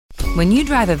When you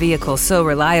drive a vehicle so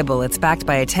reliable it's backed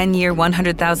by a 10-year,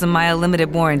 100,000-mile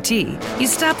limited warranty, you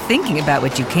stop thinking about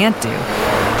what you can't do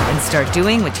and start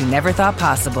doing what you never thought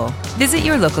possible. Visit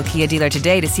your local Kia dealer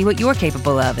today to see what you're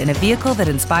capable of in a vehicle that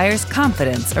inspires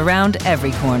confidence around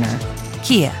every corner.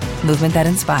 Kia, movement that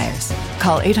inspires.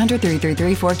 Call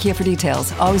 800-333-4KIA for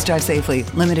details. Always drive safely.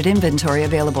 Limited inventory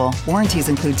available. Warranties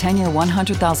include 10-year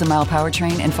 100,000-mile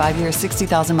powertrain and 5-year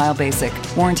 60,000-mile basic.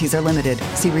 Warranties are limited.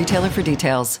 See retailer for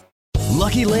details.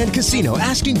 Lucky Land Casino,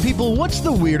 asking people, what's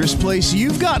the weirdest place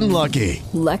you've gotten lucky?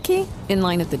 Lucky? In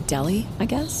line at the deli, I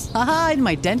guess? Aha, in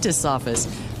my dentist's office.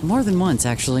 More than once,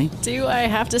 actually. Do I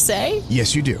have to say?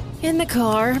 Yes, you do. In the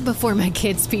car before my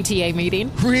kids' PTA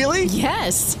meeting. Really?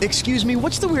 Yes. Excuse me,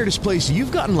 what's the weirdest place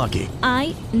you've gotten lucky?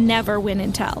 I never win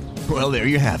and tell. Well, there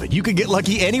you have it. You can get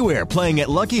lucky anywhere, playing at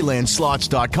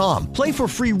LuckyLandSlots.com. Play for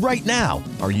free right now.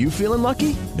 Are you feeling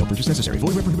lucky? No purchase necessary.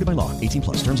 Void where prohibited by law. 18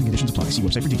 plus. Terms and conditions apply. See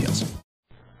website for details.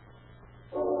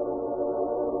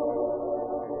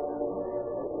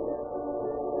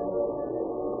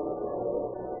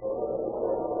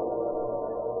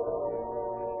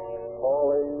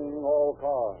 Calling all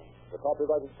cars. The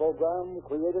copyrighted program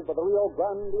created by the Rio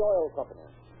Grande Oil Company.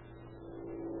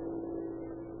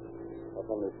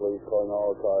 Assembly Police calling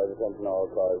all cars, attention all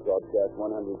cars, broadcast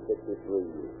 163.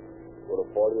 Go to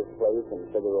 40th place in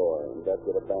Figueroa,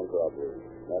 invested a bank robbery.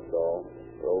 That's all.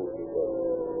 Roll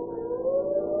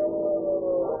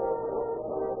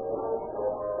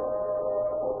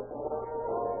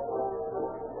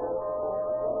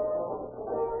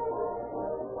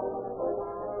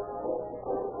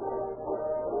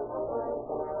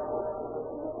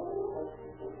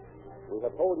We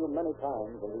have told you many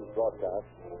times in these broadcasts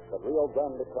that Rio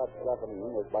Grande cracked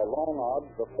gasoline is by long odds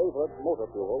the favorite motor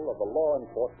fuel of the law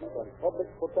enforcement and public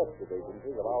protective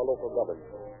agencies of our local government.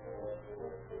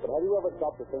 But have you ever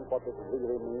stopped to think what this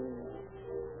really means?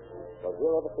 Well,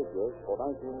 here are the figures for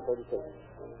 1936.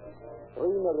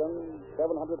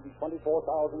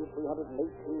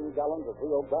 3,724,318 gallons of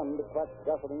Rio Grande cracked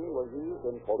gasoline were used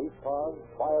in police cars,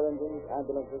 fire engines,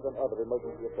 ambulances, and other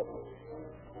emergency equipment.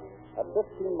 At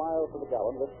 15 miles to the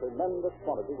gallon, this tremendous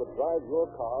quantity would drive your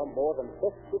car more than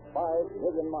 55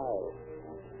 million miles.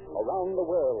 Around the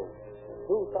world,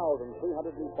 2,327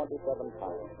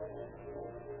 times.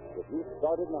 If you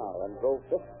started now and drove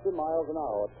 50 miles an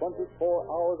hour, 24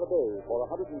 hours a day for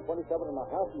 127 and a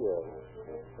half years,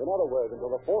 in other words,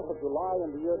 until the 4th of July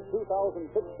in the year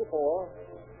 2064,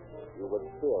 you would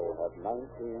still have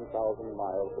 19,000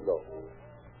 miles to go.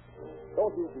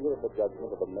 Don't you feel the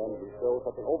judgment of the men who show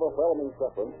such an overwhelming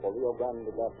preference for Rio Grande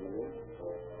gasoline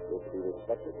is to be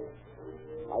respected?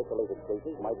 Isolated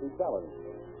cases might be challenged,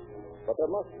 but there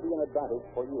must be an advantage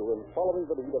for you in following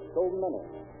the lead of so many.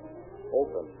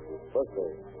 Oakland,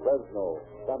 Berkeley, Fresno,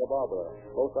 Santa Barbara,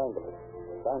 Los Angeles,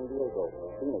 San Diego,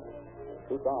 Phoenix,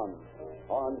 Tucson,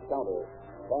 Orange County,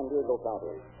 San Diego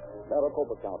County,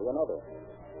 Maricopa County, and others.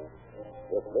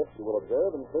 This list you will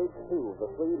observe in page 2 of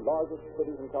the 3 largest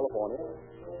cities in California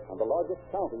and the largest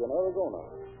county in Arizona,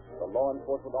 the law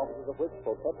enforcement officers of which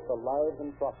protect the lives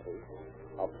and property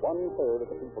of 1/3 of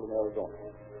the people in Arizona.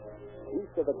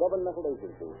 Each of the governmental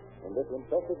agencies in this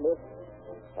impressive list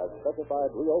has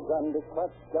specified Rio Grande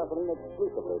cracked gasoline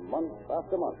exclusively month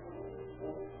after month.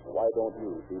 Why don't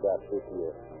you do that this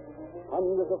year?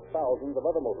 Hundreds of thousands of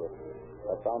other motorists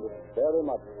have found it very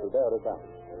much to their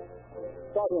advantage.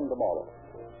 Start in tomorrow.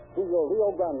 To your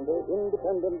Rio Grande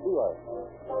independent dealer.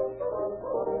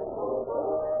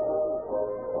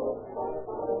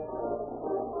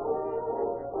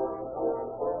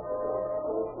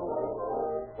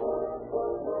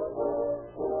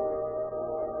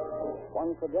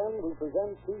 Once again, we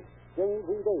present Chief James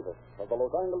E. Davis of the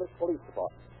Los Angeles Police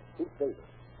Department. Chief Davis.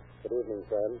 Good evening,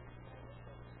 friends.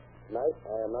 Tonight,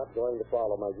 I am not going to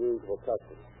follow my usual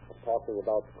custom of talking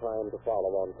about the crime to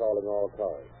follow on calling all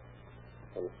cars.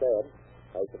 Instead,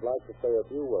 I should like to say a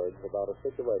few words about a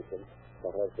situation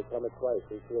that has become a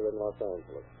crisis here in Los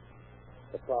Angeles,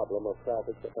 the problem of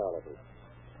traffic fatalities.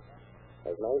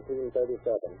 As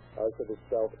 1937 ushered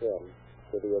itself in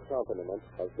to the accompaniment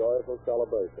of joyful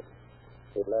celebration,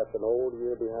 it left an old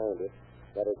year behind it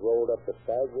that had rolled up the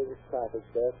staggering traffic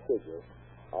death figure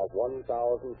of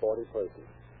 1,040 persons.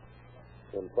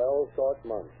 In 12 short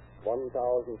months,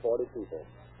 1,040 people,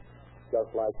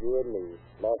 just like you and me,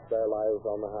 lost their lives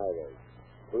on the highway.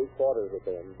 3/4 of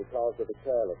them because of the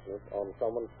carelessness on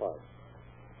someone's part.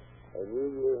 A new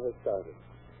year has started,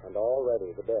 and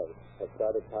already the dead have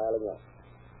started piling up.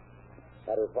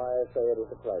 That is why I say it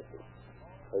is a crisis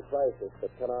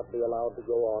that cannot be allowed to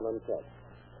go on unchecked.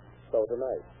 So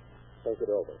tonight, think it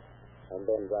over, and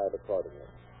then drive accordingly.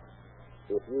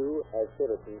 If you, as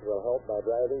citizens, will help by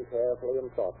driving carefully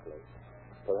and thoughtfully,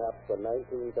 perhaps when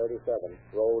 1937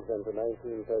 rolls into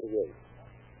 1938,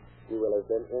 you will have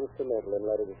been instrumental in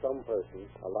letting some person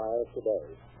alive today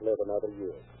live another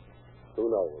year. Who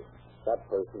knows? That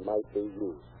person might be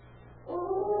you.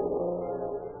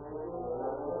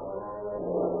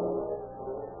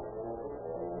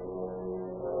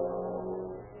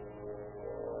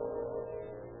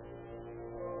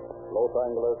 Los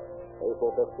Angeles,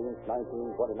 April 15th,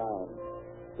 1929,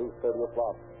 2:30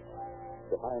 o'clock.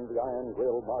 Behind the iron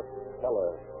grill marked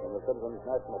teller in the Citizens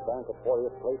National Bank at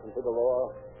 40th Place in Figueroa,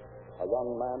 a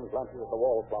young man glances at the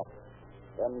wall clock,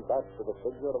 then back to the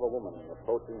figure of a woman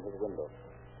approaching his window.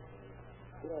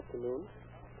 Good afternoon.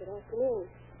 Good afternoon.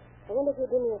 I wonder if you'd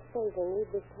do me a favor and read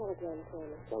this telegram for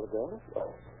me. Telegram?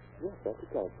 Oh, yes, that's a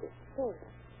transfer. Thanks.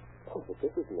 Oh, but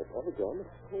this isn't a telegram.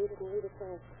 Read it and read it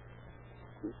fast.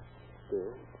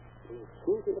 Still.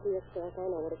 Give it to yourself. I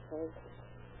know what it says.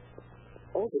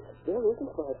 Oh, there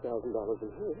isn't $5,000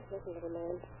 in here. Listen, little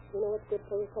man. You know what's good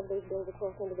for you? Shove those bills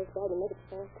across into this bag and make it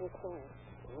fast and quiet.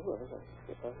 All right,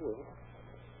 I will.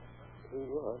 Here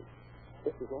you are.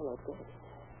 This is all I've got.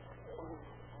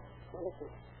 Now listen.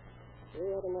 You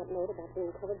read in that note about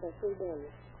being covered by 3 guns.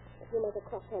 If you make a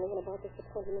crop anything about this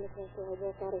for 20 minutes after I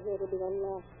walk out of here, it'll be the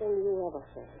last thing you ever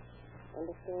say.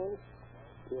 Understand?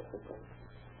 Yes, I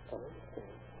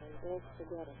understand. And don't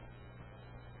forget it.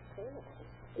 Say it.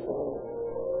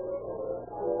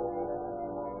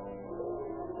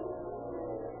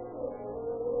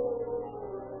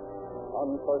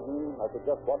 Uncertain as to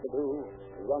just what to do,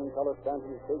 the young fellow stands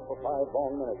in his gate for 5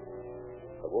 long minutes.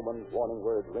 The woman's warning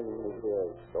words ringing in his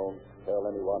ears. Don't tell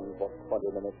anyone for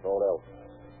 20 minutes or else.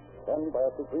 Then, by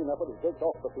a supreme effort, he takes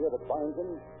off the fear that binds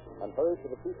him and hurries to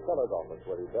the chief teller's office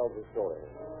where he tells his story.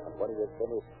 And when he is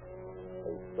finished,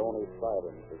 a stony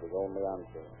silence is his only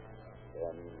answer.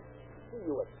 Then, Do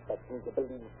you expect me to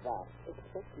believe that?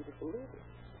 Expect you to believe it?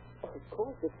 Of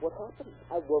course, it's what happened.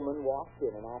 A woman walked in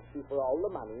and asked you for all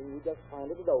the money, and you just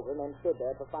handed it over and then stood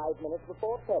there for 5 minutes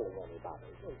before telling anybody.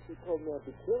 Well, she told me I'd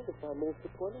be killed if I moved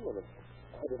for 20 minutes.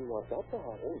 I didn't want that to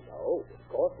happen. Oh, no, of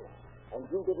course not. And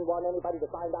you didn't want anybody to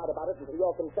find out about it until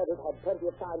your confederate had plenty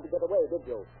of time to get away, did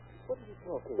you? What are you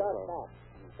talking Just about? that.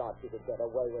 You thought you could get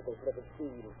away with this little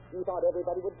scheme. You thought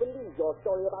everybody would believe your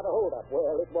story about a hold-up.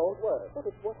 Well, it won't work. But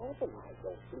it's what happened. I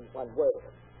don't believe one word of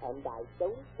it. And I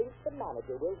don't think the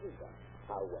manager will either.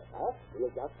 However, we'll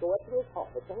just go up to his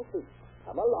office and see.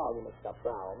 Come along, Mr.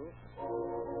 Brown.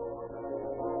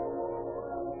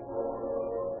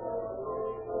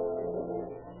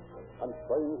 and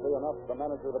strangely enough, the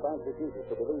manager of the bank refuses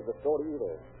to believe the story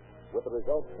either. With the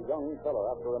result, the young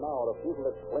fellow, after an hour of futile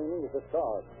explaining, is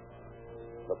discharged.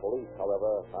 The police,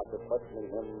 however, after questioning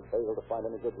him, fail to find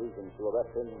any good reason to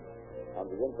arrest him, and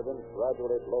the incident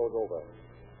gradually blows over.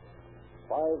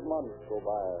 5 months go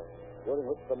by, during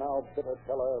which the now bitter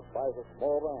teller buys a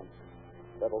small ranch,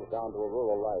 settles down to a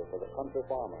rural life as a country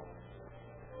farmer.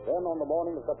 Then, on the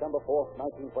morning of September 4th,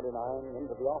 1929,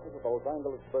 into the office of the Los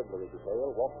Angeles burglary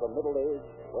detail walks a middle-aged,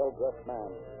 well-dressed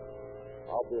man.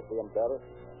 Obviously embarrassed,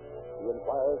 he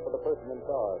inquires for the person in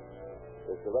charge.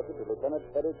 Is directed to Lieutenant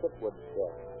Eddie Chitwood's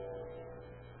desk.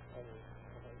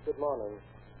 Good morning.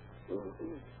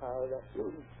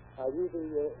 Are you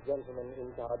the gentleman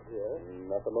in charge here?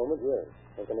 At the moment, yes.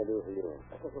 What can I do for you?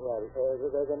 Well,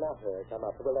 there's a matter come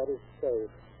up. Well, that is to say,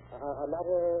 a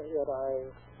matter that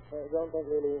I don't think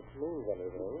really means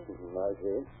anything. I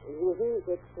see. You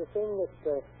see, it's the thing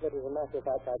that is a matter of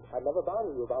fact, I'd never bother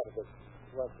you about it. It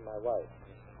went to my wife.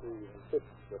 She insists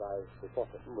that I report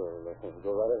it. Well,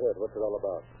 go right ahead. What's it all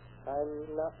about?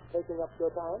 I'm not taking up your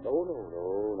time? No,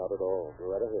 not at all. Go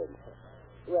right ahead.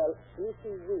 Well, you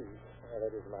see, we,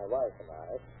 that is my wife and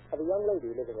I, have a young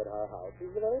lady living at our house.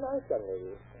 She's a very nice young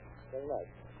lady. Very nice.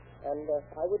 And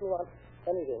I wouldn't want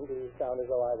anything to sound as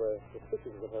though I were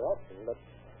suspicious of her action, but...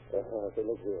 So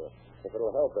look here. If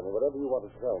it'll help any, whatever you want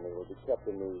to tell me will be kept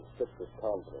in the strictest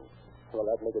confidence. Will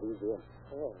that make it easier?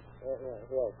 Yes,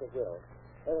 it will.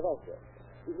 Thank you.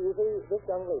 You see, this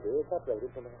young lady is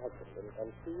separated from her husband, and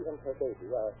she and her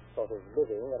baby are sort of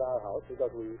living at our house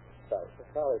because we felt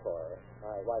sorry for her.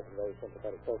 My wife is a very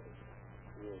sympathetic person.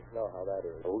 You know how that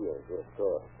is. Oh, yes,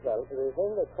 sure. Well, the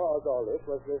thing that caused all this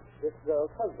was this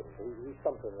girl's husband. He's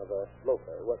something of a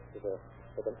loafer, works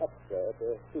as an extra at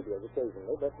the studios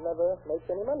occasionally, but never makes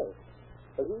any money.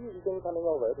 Well, he's been coming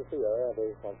over to see her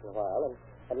every once in a while,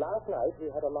 and last night he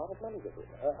had a lot of money with him.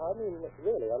 I mean,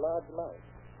 really, a large amount.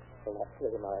 So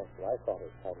naturally, my wife thought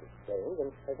it kind of strange, and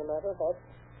as a matter of fact,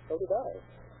 so did I.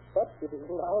 But it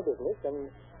isn't our business, and,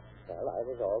 well, I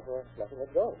resolved for letting it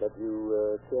go. But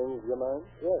you changed your mind?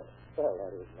 Yes. Well,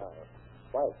 that is my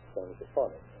wife's thing to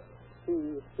funny.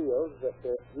 She feels that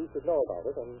you should know about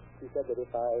it, and she said that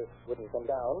if I wouldn't come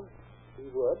down, she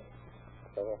would.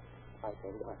 So I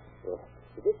came down.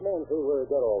 Does this mean where we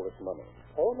get all this money?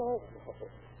 Oh, no.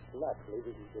 Naturally,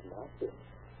 we didn't have to.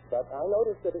 But I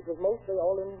noticed that it was mostly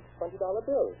all in $20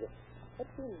 bills. That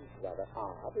seems rather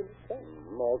odd in itself.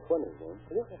 All 20s, huh?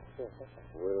 Yes.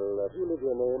 Well, if you leave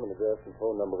your name and address and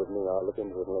phone number with me, I'll look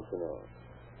into it and let you know.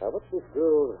 What's this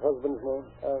girl's husband's name?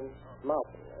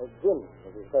 Martin. Jim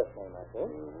is his first name, I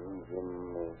think.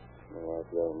 Jim,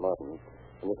 Martin.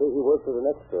 And you say he works as an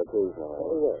extra occasionally.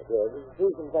 Yes.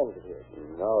 He's some friends of his.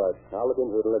 All right. I'll look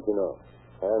into it and let you know.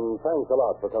 And thanks a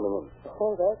lot for coming in.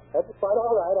 Oh, that's quite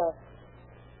all right.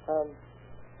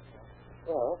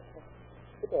 Well,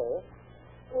 good day.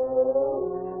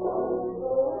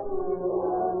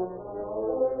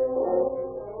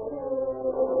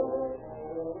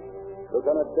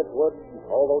 Lieutenant Ditwood,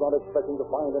 although not expecting to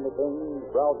find anything,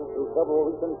 browses through several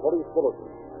recent police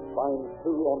bulletins, finds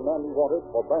 2 men wanted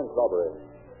for bank robbery,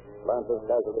 glances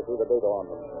casually through the data on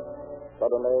them.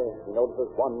 Suddenly, he notices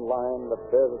one line that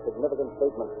bears a significant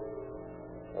statement.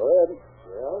 Red?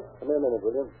 Yeah? Come here a minute,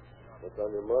 will you? What's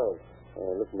on your mind?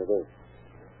 Listen to this.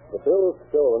 The bills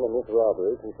stolen in this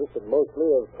robbery consisted mostly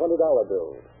of $20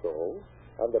 bills. So?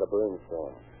 I've got a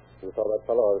brainstorm. You saw that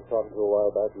fellow I was talking to a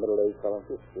while back, middle-aged fellow?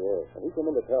 Yes. And he came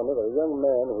in to tell me that a young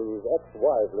man whose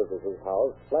ex-wife lived at his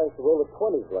house flashed a roll of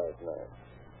 20s last night.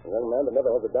 A young man that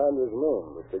never has a dime to his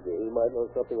name. You figure he might know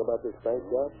something about this bank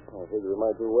job? I figure we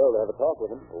might do well to have a talk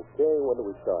with him. Okay, when do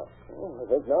we start? Well, I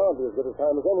think now would be as good a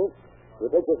time as any. We'll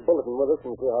take this bulletin with us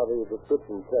and see how the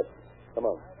description checks. Come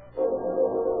on.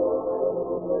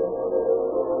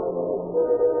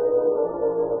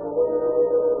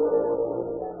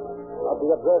 At the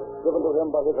address given to him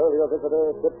by his earlier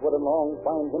visitor, Ditwood and Long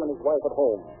find him and his wife at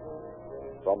home.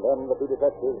 From them, the 2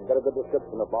 detectives get a good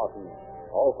description of Martin,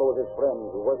 also of his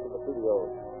friends who work at the studios,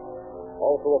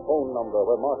 also a phone number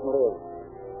where Martin lives.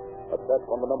 A check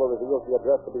on the number reveals the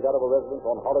address to be that of a residence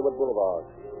on Hollywood Boulevard.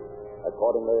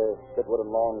 Accordingly, Ditwood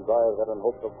and Long drive there in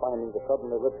hopes of finding the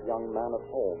suddenly rich young man at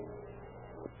home.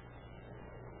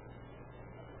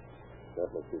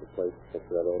 That must be the place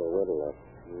picture that auto rental at.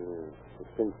 It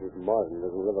seems that Martin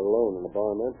doesn't live alone in the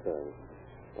barn that time.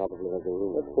 Probably has a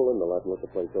room. Let's pull in the lot and look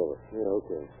the place over. Yeah,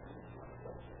 okay.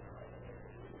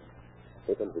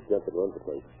 Here comes the gent that runs the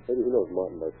place. Maybe he knows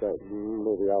Martin by sight.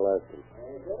 Maybe I'll ask him.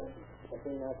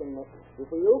 Something I can do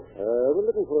for you? We're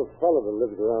looking for a fellow that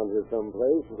lives around here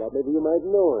someplace. Thought maybe you might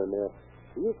know him.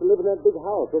 He used to live in that big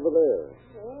house over there.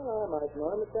 Well, I might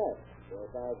know him at that. 4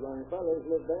 or 5 young fellows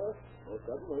live there. Most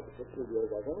of them work at the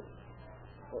studios, I think.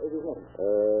 What is his name?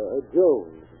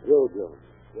 Jones. Joe Jones.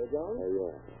 Joe Jones?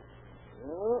 Yeah.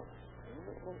 No,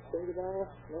 I don't think that I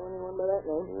know anyone by that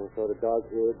name. Sort of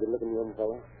dark-haired, good-looking young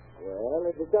fellow? Well,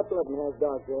 there's a couple of them has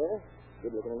dark hair.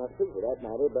 Good-looking enough, too, for that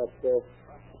matter, but,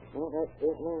 well, that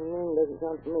name doesn't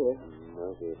sound familiar.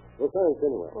 Okay. Well, thanks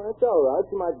anyway. Well, that's all right.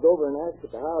 You might go over and ask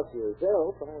at the house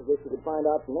yourself. I guess you could find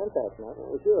out from them fast enough.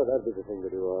 Oh, sure, that'd be the thing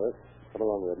to do, all right. Come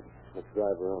along, Red. Let's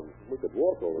drive around. We could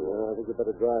walk over there. I think we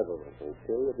better drive over.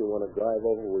 Okay, if you want to drive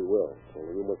over, we will.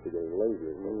 Only you must be getting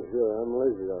lazy. Sure, I'm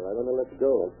lazy, all right. I'm going to let you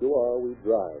go. If you are, we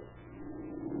drive.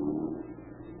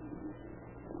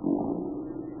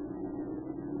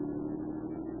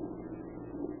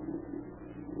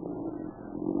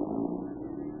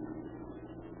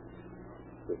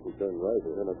 We turn right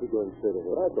here, and I keep going straight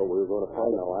ahead. I thought we were going to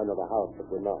find out. I know the house, but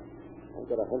we're not. I've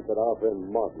got a hunch that our friend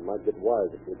Martin might get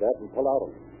wise to that and pull out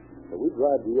on him. So we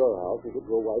drive to your house and get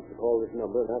your wife to call this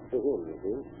number and ask for him, you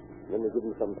see. And then we give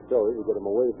him some story to get him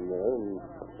away from there and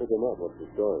pick him up. What's the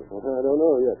story? I don't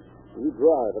know yet. You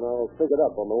drive, and I'll pick it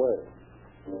up on the way.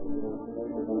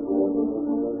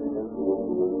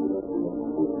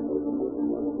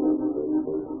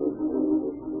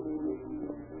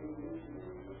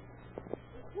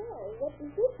 What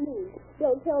does this mean?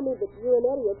 Don't tell me that you and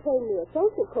Eddie are paying me a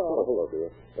social call. Oh, hello,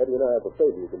 dear. Eddie and I have a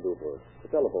favor you can do for us. A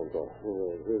telephone call.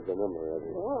 Here's the number,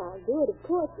 Eddie. Well, I'll do it, of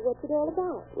course. What's it all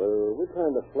about? Well, we're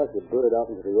trying to flesh a bird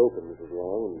out into the open, Mrs.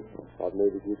 Long, and thought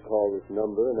maybe you'd call this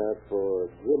number and ask for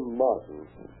Jim Martin.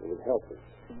 It would help us.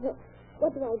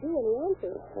 What do I do when he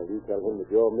answers? You tell him that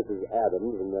you're Mrs.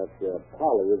 Adams and that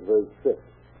Polly is very sick.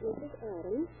 Mrs.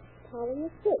 Adams, Polly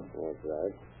is sick. That's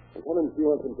right. And tell him she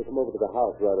wants him to come over to the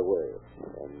house right away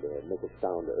and make it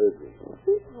sound urgent.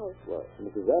 Whose house? Well,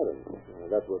 Mrs. Adams.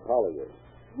 That's where Polly is.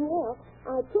 Well,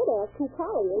 I could ask who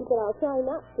Polly is, but I'll try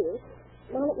not to.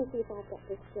 Now let me see if I've got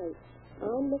this straight.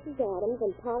 I'm Mrs. Adams,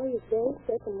 and Polly is very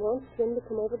sick and wants Jim to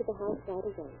come over to the house right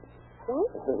away.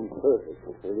 Right? Perfect.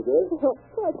 Will you do it? Of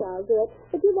course I'll do it.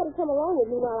 But you better come along with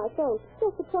me while I phone,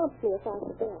 just to prompt me if I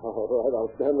forget. All right,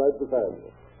 I'll stand right beside you.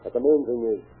 But the main thing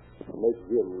is make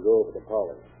Jim go over the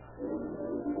parlor.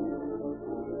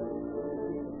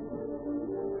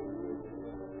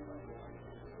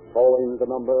 Calling the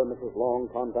number, Mrs.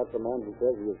 Long contacts a man who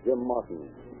says he is Jim Martin.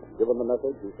 Given the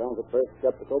message, he sounds at first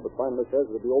skeptical, but finally says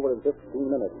he'll be over in 15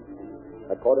 minutes.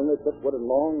 Accordingly, Chipwood and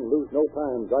Long lose no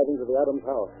time driving to the Adams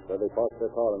house, where they park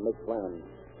their car and make plans.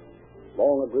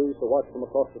 Long agrees to watch them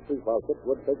across the street while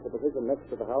Chipwood takes a position next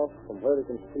to the house from where he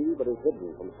can see but is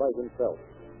hidden from sight himself.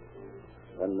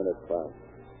 10 minutes pass.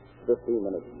 15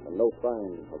 minutes, and no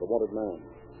sign of the wanted man.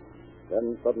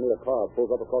 Then suddenly a car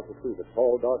pulls up across the street. A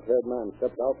tall, dark-haired man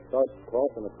steps out, starts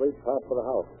across in a straight path for the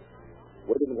house.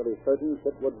 Waiting until he's certain,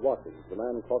 Chipwood watches. The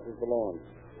man crosses the lawn,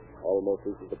 almost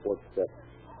reaches the porch steps.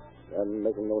 Then,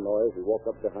 making no noise, he walks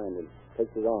up behind him,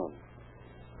 takes his arm.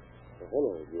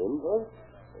 Hello, Jim. Huh?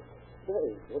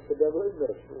 Hey, what the devil is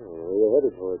this? Where are you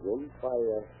headed for, Jim?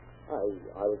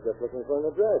 I was just looking for an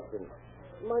address, and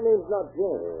my name's not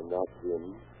Jim. Not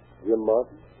Jim. Jim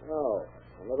Martin? No,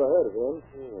 I never heard of him.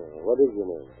 What is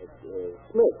your name? It's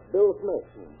Smith, Bill Smith.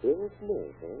 Bill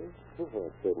Smith, eh?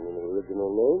 That's certainly an original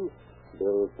name.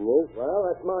 Bill Smith? Well,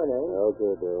 that's my name.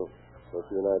 Okay, Bill. Let's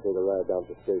you and I take a ride down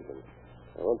to the station.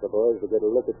 I want the boys to get a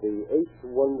look at the eighth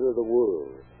wonder of the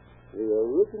world, the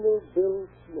original Bill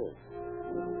Smith.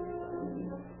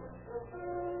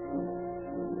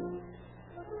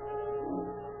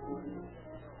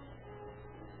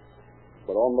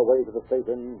 But on the way to the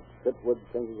station, Chipwood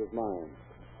changes his mind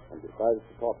and decides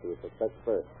to talk to his suspect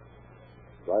first.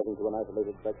 Driving to an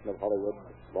isolated section of Hollywood,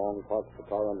 Long parks the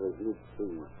car under a huge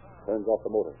tree, turns off the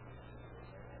motor.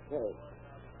 Hey,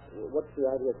 what's the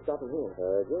idea of stopping here?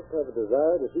 I just have a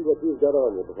desire to see what you've got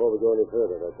on you before we go any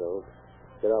further, that's all.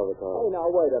 Get out of the car. Hey,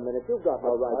 now, wait a minute. You've got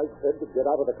no right. I said to get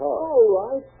out of the car. All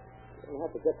right. You don't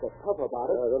have to get so tough about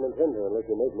it. I don't intend to unless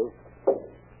you make me.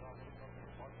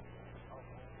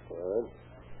 All right.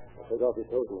 Now take off your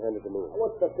coat and hand it to me.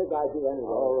 What's the big idea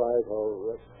anyway? All right.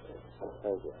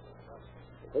 Thank you.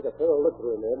 Take a thorough look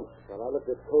through him, Ed, while I look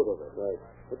this coat over. Right.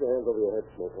 Put your hands over your head,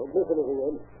 Smith. Don't miss anything,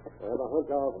 Ed. I have a hunch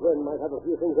our friend might have a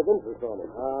few things of interest on him.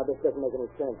 This doesn't make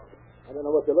any sense. I don't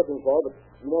know what you're looking for, but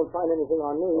you won't find anything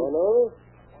on me. Oh, no?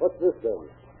 What's this, then?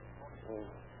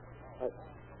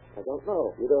 I don't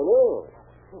know. You don't know?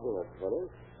 Oh, that's funny.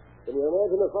 Can you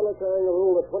imagine a fellow carrying a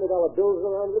roll of $20 bills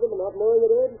around with him and not knowing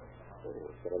it, Ed?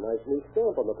 It's got a nice neat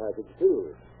stamp on the package,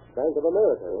 too. Bank of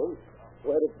America, huh?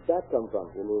 Where did that come from?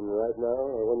 You mean right now,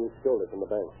 or when you stole it from the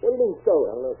bank? What do you mean stole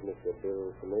it? Now, look, Mr.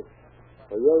 Bill Smith.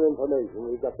 For your information,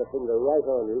 we've got the finger right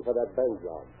on you for that bank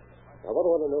job. Now, what I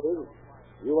want to know is,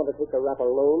 do you want to take the rap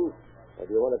alone, or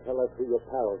do you want to tell us who your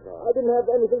pals are? I didn't have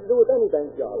anything to do with any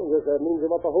bank job. I guess that means you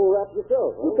want the whole rap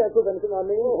yourself, huh? You can't prove anything on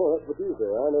me. Oh, that's what you say.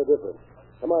 I know different.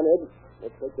 Come on, Ed.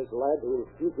 Let's take this lad to his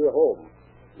future home.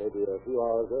 Maybe a few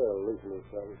hours there will loosen his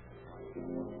tongue.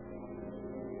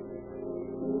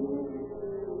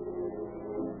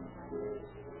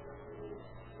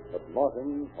 But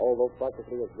Martin, although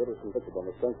practically as good as convicted on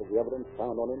the strength of the evidence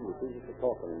found on him, refuses to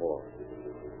talk anymore.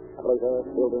 Later,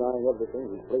 still denying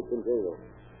everything, he's placed in jail.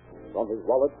 From his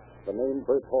wallet, the name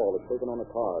Bert Hall is taken on a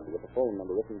card with a phone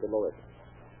number written below it.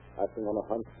 Acting on a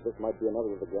hunch this might be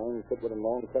another of the gang, Chipwood and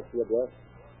Long check the address,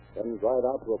 then drive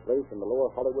out to a place in the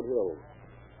lower Hollywood Hills.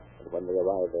 And when they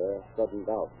arrive there, sudden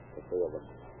doubt assails them.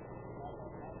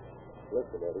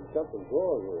 Listen, Eddie, something's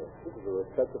wrong here. This is a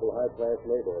respectable, high-class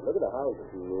neighborhood. Look at the houses.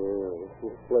 Yeah,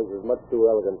 this place is much too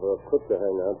elegant for a cook to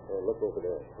hang out. Look over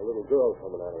there. A little girl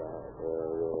coming out of the house.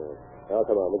 Yeah. Now,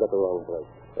 come on. We got the wrong place.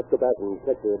 Let's go back and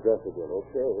check the address again.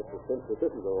 Okay, it's a cinch that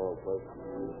this is the wrong place.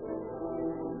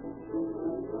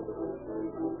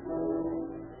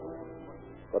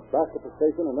 But back at the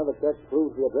station, another check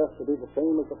proves the address to be the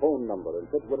same as the phone number, and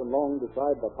Chipwood and Long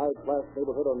decide that high-class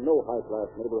neighborhood or no high-class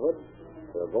neighborhood,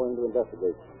 they're going to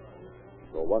investigate.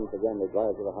 So once again, they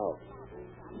drive to the house.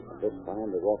 And this time,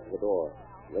 they walk to the door,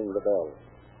 ring the bell.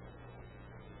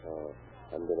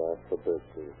 I'm going to ask for Bert,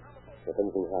 too. If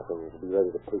anything happens, be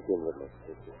ready to push in with us.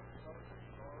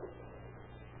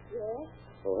 Yes?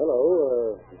 Oh,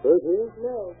 hello. Bert here?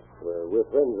 No. Well, we're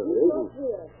friends of his. Not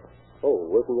here. Oh,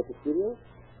 working at the studio?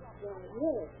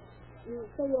 Yes. You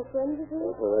say your friend is here?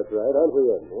 Oh, that's right. I'm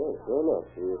here. Yeah, sure enough.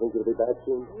 Do you think you'll be back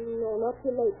soon? No, not too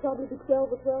late. Probably be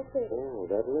 12 or 12:30. Oh,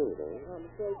 that late, eh? I'm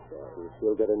afraid so. You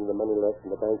still get any of the money left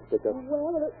in the bank pickup?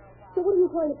 Well, so what are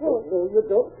you trying to tell us? No, you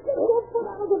don't. Don't put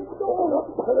out of the door.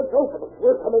 Let go.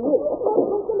 We're coming in.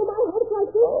 Don't come into my house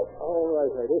like this. All right,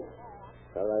 lady.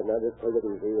 All right, now just take it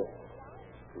easy.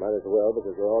 Might as well,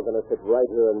 because we're all going to sit right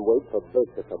here and wait for Bert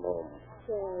to come home.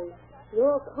 Say,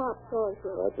 you're cops, aren't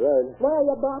you? That's right. Why are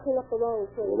you barking up the wrong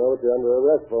tree? You know what you're under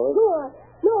arrest for.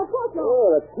 No, of course not. Oh,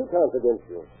 that's 2 counts against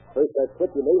you. First that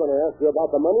quit you made when I asked you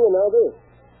about the money, and now this.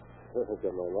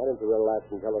 Come on, why don't you relax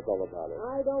and tell us all about it?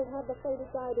 I don't have the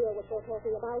faintest idea what they're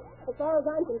talking about. As far as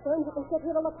I'm concerned, you can sit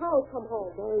here till the cows come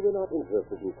home. Why, we're not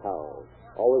interested in cows.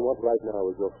 All we want right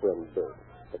now is your friend, Bert.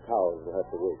 The cows will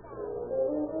have to wait.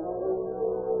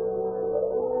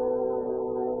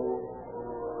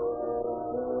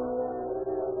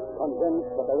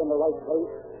 Convinced that they're in the right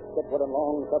place, Chitwood and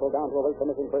Long settle down to await the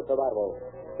missing first arrival.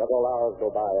 Several hours go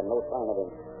by and no sign of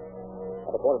him.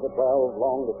 At 11:45,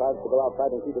 Long decides to go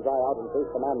outside and keep his eye out in case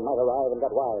the man might arrive and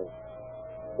get wise.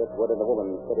 Chitwood and the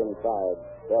woman sit inside,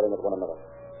 staring at one another.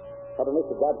 Suddenly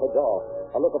she grabs her jaw,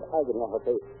 a look of agony on her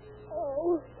face.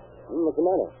 Oh. What's the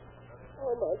matter?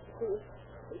 Oh, my teeth.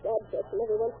 God bless him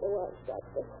every once in a while. Got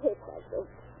the hip like this.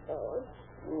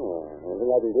 Anything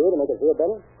I can do to make it feel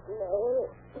better? No.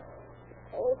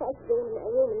 Oh, if I could go into my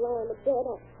room and lie on the bed,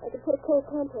 I could put a cold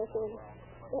compress on it.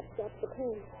 That stops the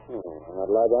pain.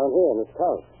 I'd lie down here on this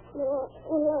couch. No,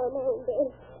 I'll lie on my own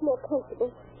bed. It's more comfortable.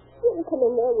 You can come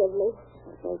in there with me.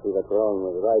 I can't see what's wrong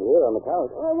with it right here on the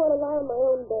couch. I want to lie on my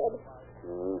own bed.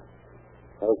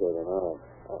 Okay, then, all right.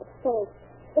 Oh, thanks.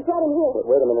 It's right in here.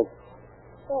 Wait a minute.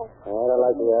 Yes. I don't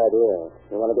like the idea.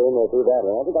 You want to get in there too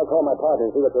badly. I think I'll call my partner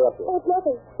and see what they're up to. Oh, it's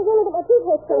nothing. I've only got my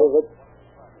toothpaste. So is it?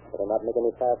 Better not make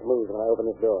any fast moves when I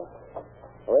open this door.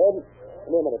 Red,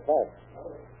 come here a minute, fast.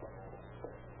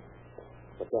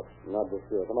 What's up? Not just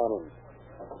here. Come on in.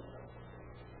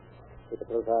 Keep a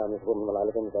close eye on this woman while I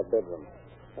look into that bedroom.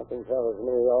 Something tells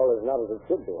me all is not as it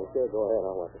should be. Sure, go ahead.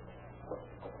 I'll watch it.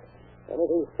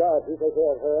 Anything starts, you take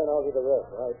care of her and I'll do the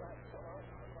rest, right?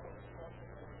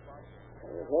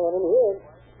 There's no one in here.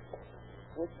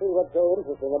 Let's see what's so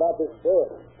interesting about this bed.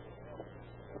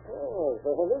 Oh, so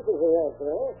this is the answer,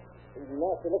 eh? These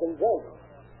nasty-looking guns.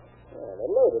 Yeah,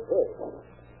 they're loaded, too.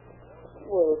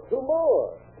 Well, 2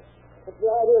 more. What's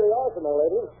the idea of the arsenal,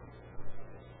 lady?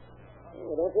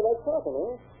 You don't feel like talking,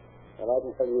 eh? Well, I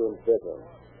can tell you in bedroom.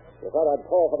 You thought I'd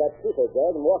call for that toothache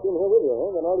guard and walk in here with you, eh?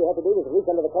 Then all you have to do is reach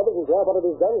under the covers and grab one of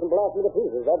these guns and blast me to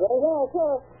pieces. Is that right? Yeah,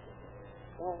 sure.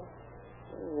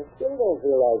 You still don't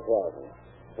feel like talking.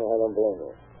 Oh, I don't blame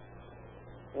you.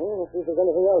 Well, let's see if there's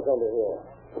anything else under here.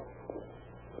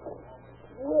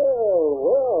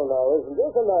 Well, now, isn't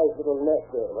this a nice little nest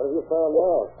there? What have you found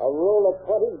out? A roll of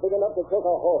 20s big enough to cook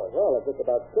a horse. Well, it's just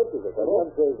about 50 or so.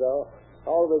 I'd say so.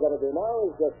 All we got to do now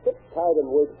is just sit tight and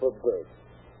wait for Bert.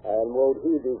 And won't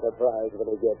he be surprised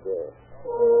when we get there?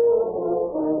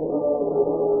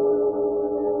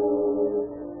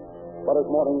 But as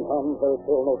morning comes, there's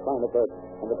still no sign of Bert,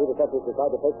 and the 2 detectives decide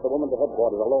to take the woman to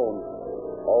headquarters alone.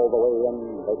 All the way in,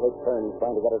 they take turns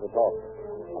trying to get her to talk.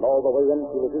 And all the way in,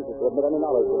 she refuses to admit any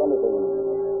knowledge of anything.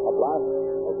 At last,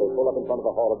 as they pull up in front of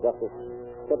the Hall of Justice,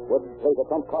 Chitwood plays a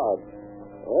trump card.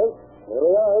 Well, here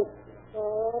we are.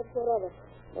 All right, whatever.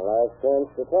 The last chance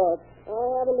to talk. I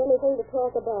haven't anything to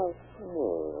talk about.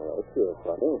 Oh, that's sure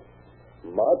funny.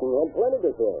 Martin had plenty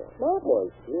to say. Martin?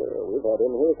 Well, sure. We've had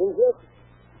him here since yesterday.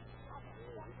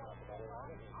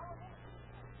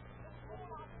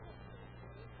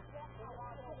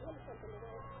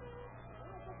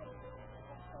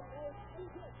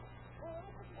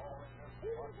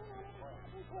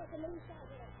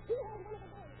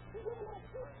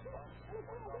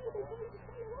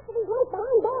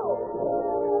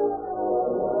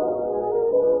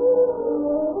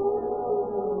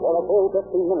 For a full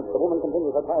 15 minutes, the woman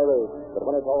continues her tirade. But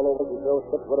when it's all over, she throws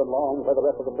Chitwood and Long where the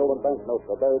rest of the stolen banknotes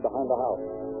are buried behind the house.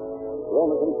 The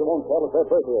only thing she won't tell is where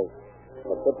Bertie is.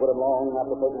 But Chitwood and Long,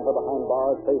 after taking her behind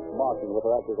bars, face Martin with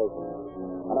her accusations.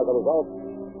 And as a result...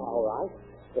 All right.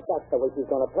 If that's the way she's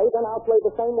going to play, then I'll play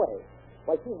the same way.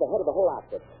 Why, she's the head of the whole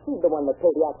outfit. She's the one that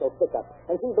pulled the Acto stick-up.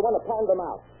 And she's the one that planned them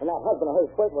out. And that husband of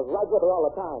hers, Fred, was right with her all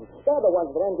the time. They're the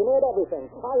ones that engineered everything.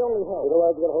 I only helped. You know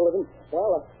how to get a hold of him?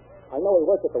 Well, I know he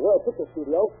works at the World Picture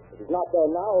Studio. If he's not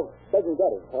there now, they can get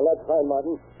him. Well, that's fine,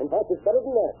 Martin. In fact, it's better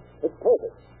than that. It's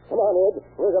perfect. Come on, Ed.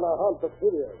 We're going to haunt the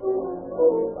studio.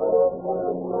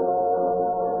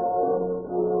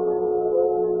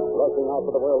 Rushing out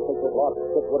to the World Picture lot,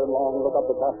 Chitwood and Long look up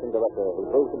the casting director, who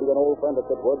proves to be an old friend of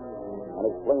Chitwood, and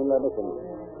explain their mission.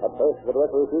 At first, the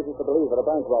director refuses to believe that a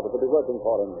bank robber could be working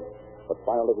for him. But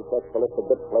finally, he checks the list of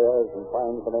bit players and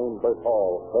finds the name Bert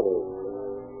Hall, heavy,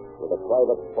 with a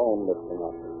private phone listing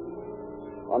on it.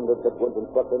 Under Chitwood's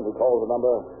instructions, he calls the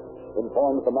number,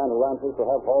 informs the man who answers to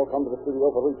have Hall come to the studio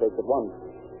for retakes at once.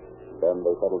 Then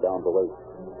they settle down to wait.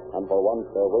 And for once,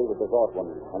 their way was a short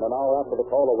one. And an hour after the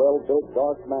call, a well-built,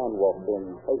 dark man walked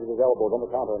in, places his elbows on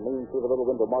the counter, and leaned through the little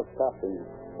window marked Captain.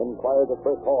 Inquired at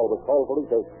first hall, was called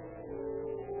police.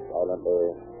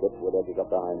 Silently, Dipwood edges up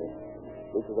behind him,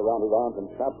 reaches around his arms, and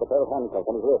snaps a pair of handcuffs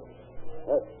on his wrist.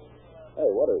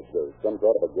 Hey, what is this? Some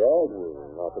sort of a gag?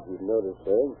 Not that you've noticed,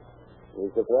 eh? You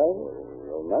surprised?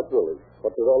 Well, naturally.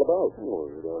 What's it all about?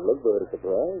 Well, you don't look very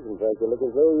surprised. In fact, you look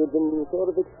as though you've been sort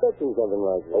of expecting something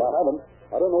like this. Well, I haven't.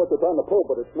 I don't know what you're trying to pull,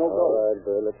 but it's no go. All right,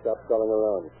 let's stop stalling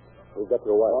around. We've got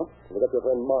your wife. We've got your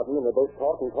friend Martin, and they both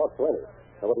talk and talk plenty.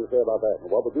 Now, what do you say about that?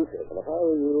 What would you say? Well, if I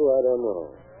were you, I don't know.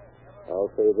 I'll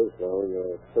say this, though.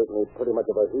 You're certainly pretty much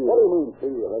of a hero. What do you mean,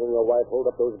 hero? Letting your wife hold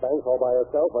up those banks all by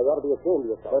herself? Well, you ought to be ashamed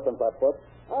of yourself. Listen, Fatfoot.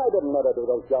 I didn't let her do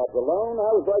those jobs alone.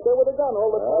 I was right there with a gun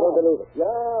all the time. I don't believe it.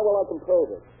 Yeah, well, I can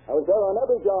prove it. I was there on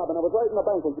every job, and I was right in the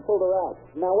bank when she pulled her out.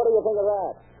 Now, what do you think of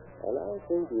that? Well, I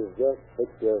think you've just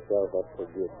fixed yourself up for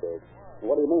good, Dave.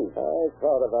 What do you mean? I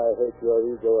thought if I hurt your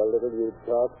ego a little, you'd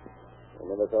talk. I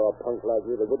never saw a punk like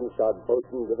you that wouldn't start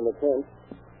boasting given a chance.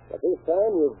 But this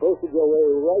time, you've boasted your way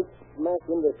right smack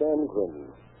into Sam Quinn.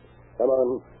 Come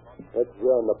on, let's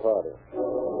join the party.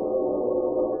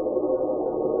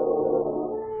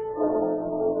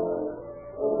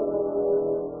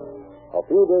 A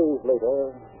few days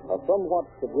later, a somewhat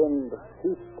chagrined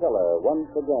Chief Keller once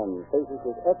again faces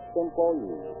his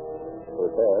ex-employee,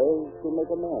 prepares to make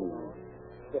amends.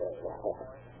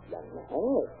 Young man,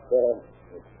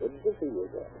 it's good to see you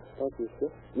again. Thank you, sir.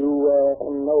 You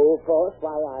know, of course,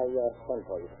 why I sent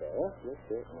for you, sir. Yes,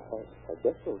 sir. I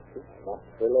guess so, sir.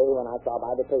 Naturally, when I saw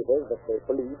by the papers that the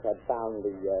police had found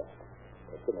the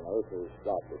criminals who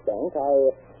robbed the bank,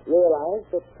 I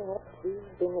realized that perhaps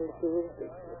we've been a little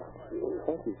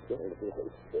Thank you, sir.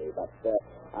 But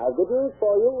I've good news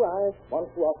for you. I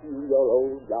want to offer you your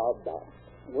old job back.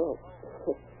 Well,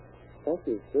 thank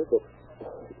you, sir, but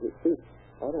you see,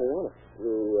 I don't want it.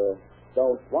 You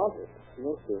don't want it?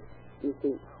 No, sir. You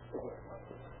see,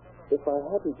 if I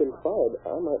hadn't been fired,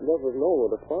 I might never have known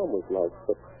what a farm was like.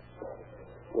 But,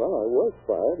 well, I was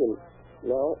fired, and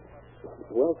now,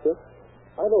 well, sir,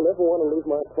 I don't ever want to leave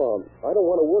my farm. I don't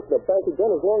want to work in a bank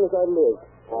again as long as I live.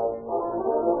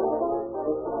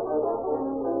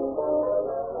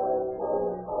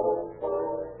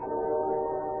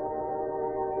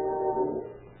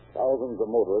 Thousands of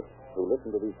motorists who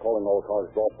listened to these calling all cars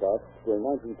broadcasts during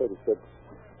 1936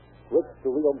 switched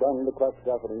to Rio Grande cracked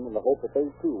gasoline in the hope that they,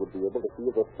 too, would be able to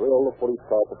feel the thrill of police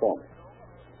car performance.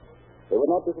 They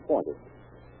were not disappointed,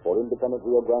 for independent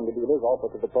Rio Grande dealers offer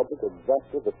to the public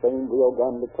exactly the same Rio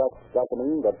Grande cracked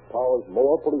gasoline that powers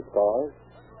more police cars,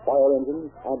 fire engines,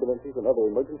 ambulances, and other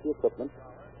emergency equipment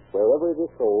wherever it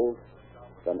is sold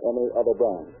than any other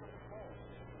brand.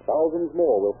 Thousands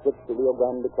more will switch to Rio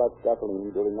Grande cracked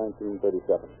gasoline during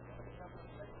 1937.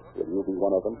 Will you be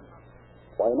one of them?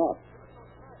 Why not?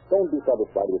 Don't be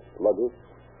satisfied with sluggish,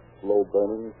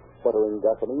 slow-burning, sputtering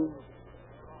gasoline.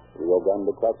 Rio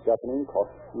Grande cracked gasoline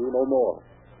costs you no more.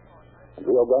 And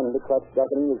Rio Grande cracked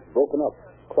gasoline is broken up,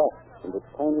 cracked into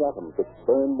tiny atoms that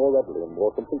burn more readily and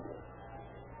more completely.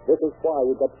 This is why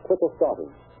you get quicker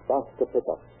starting, faster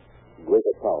pickup,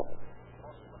 greater power.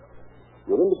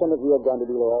 Your independent Rio Grande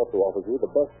dealer also offers you the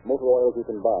best motor oils you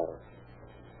can buy.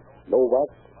 No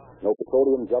wax, no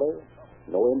petroleum jelly,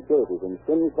 no impurities in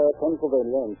Sinclair,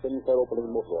 Pennsylvania, and Sinclair opening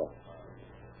motor oil.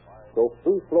 So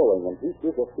free-flowing and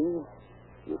heat-resisting,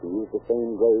 you can use the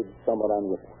same grade summer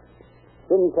and winter.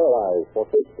 Sinclair eyes for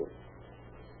safety.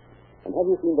 And have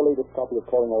you seen the latest copy of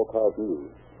Calling All Cars News?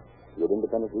 Your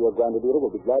independent Rio Grande dealer will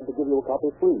be glad to give you a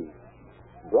copy free.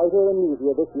 Brighter and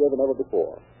easier this year than ever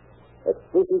before.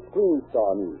 Exclusive screen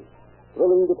star news,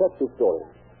 thrilling detective stories,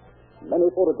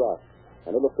 many photographs,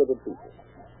 and illustrated features.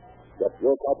 Get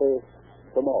your copy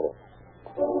tomorrow.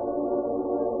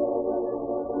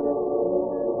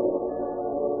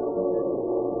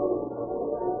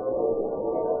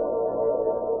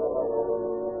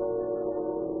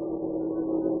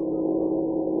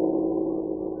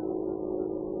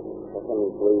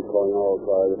 Please calling all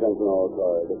cars, attention all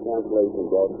cars. The cancellation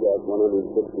broadcast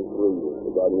 163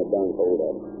 regarding a bank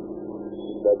holdup.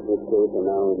 Such this case are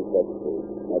now in custody.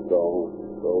 That's all.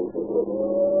 Roll for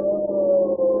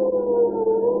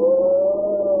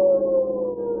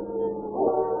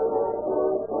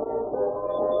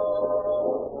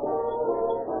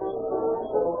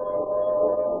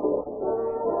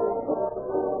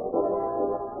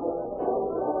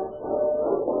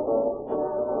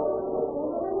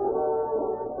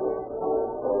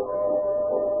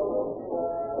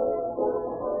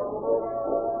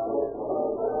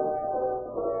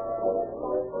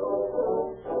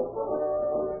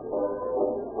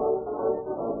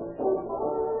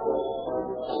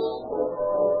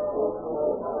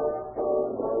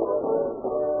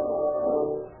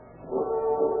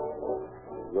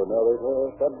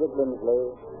Jig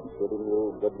Lindsley, bidding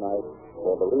you good night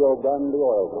for the Rio Grande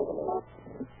Oil Company.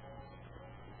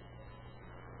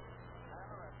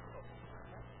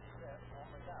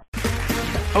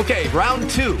 Okay, round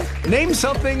two. Name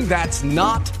something that's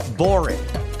not boring.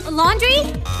 A laundry?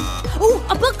 Ooh,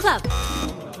 a book club.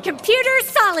 Computer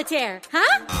solitaire,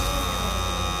 huh?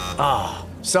 Ah,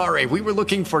 sorry, we were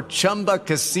looking for Chumba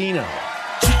Casino.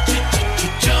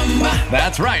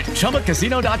 That's right,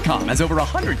 ChumbaCasino.com has over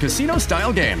 100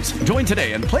 casino-style games. Join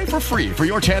today and play for free for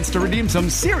your chance to redeem some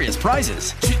serious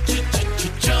prizes.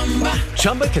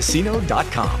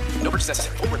 ChumbaCasino.com. No purchase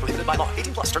necessary. Void where prohibited by law.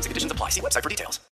 18+ terms and conditions apply. See website for details.